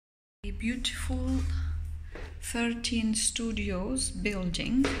beautiful 13 studios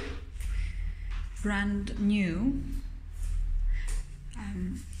building, brand new.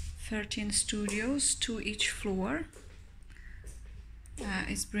 13 studios, 2 each floor.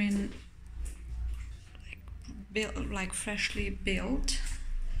 It's been like freshly built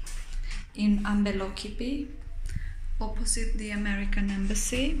in Ambelokipi, opposite the American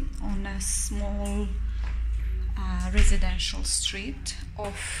Embassy, on a small residential street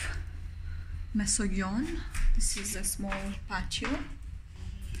of Mesogyon. This is a small patio.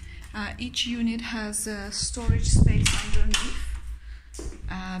 Each unit has a storage space underneath,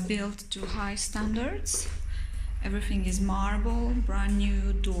 built to high standards. Everything is marble, brand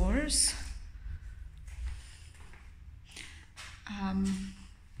new doors.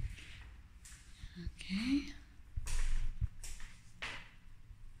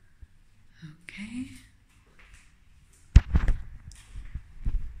 Okay.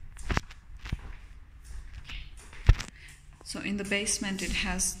 So in the basement it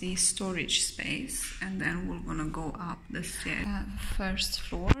has the storage space, and then we're gonna go up the stairs. First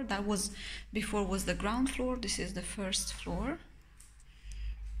floor, that was before was the ground floor. This is the first floor.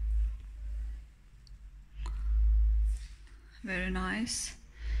 Very nice.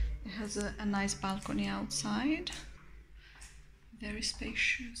 It has a nice balcony outside. Very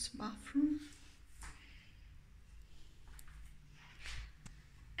spacious bathroom.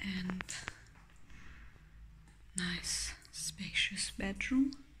 And nice spacious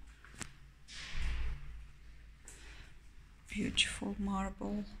bedroom. Beautiful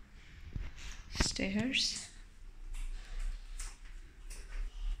marble stairs.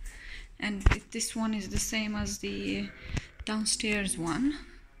 And this one is the same as the downstairs one.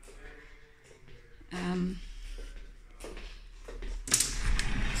 And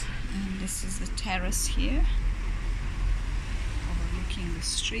this is the terrace here, overlooking the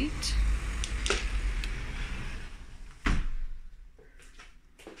street.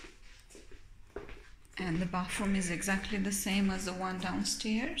 And the bathroom is exactly the same as the one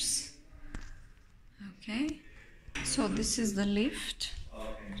downstairs. Okay, so this is the lift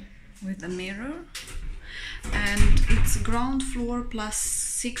with the mirror, and it's ground floor plus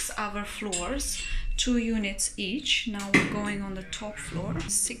 6 other floors, 2 units each. Now we're going on the top floor,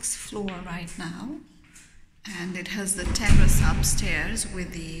 6th floor right now, and it has the terrace upstairs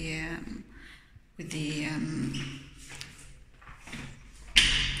with the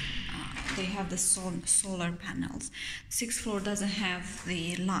they have the solar panels. 6th floor doesn't have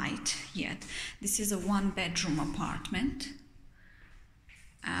the light yet. This is a 1-bedroom apartment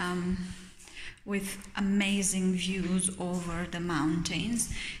with amazing views over the mountains.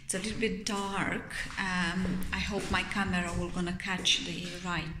 It's a little bit dark. I hope my camera will gonna catch the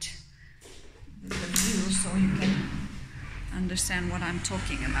view so you can understand what I'm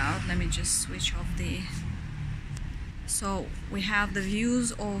talking about. Let me just switch off the... So we have the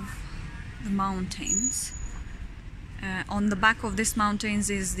views of the mountains. On the back of these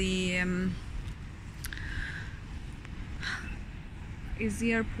mountains is the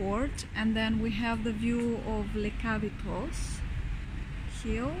airport, and then we have the view of Lekavitos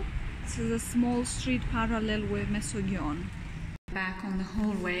hill. This is a small street parallel with Mesogyon. Back on the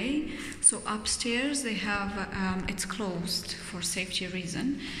hallway, so upstairs they have, it's closed for safety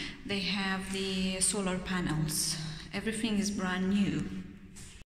reason, they have the solar panels. Everything is brand new.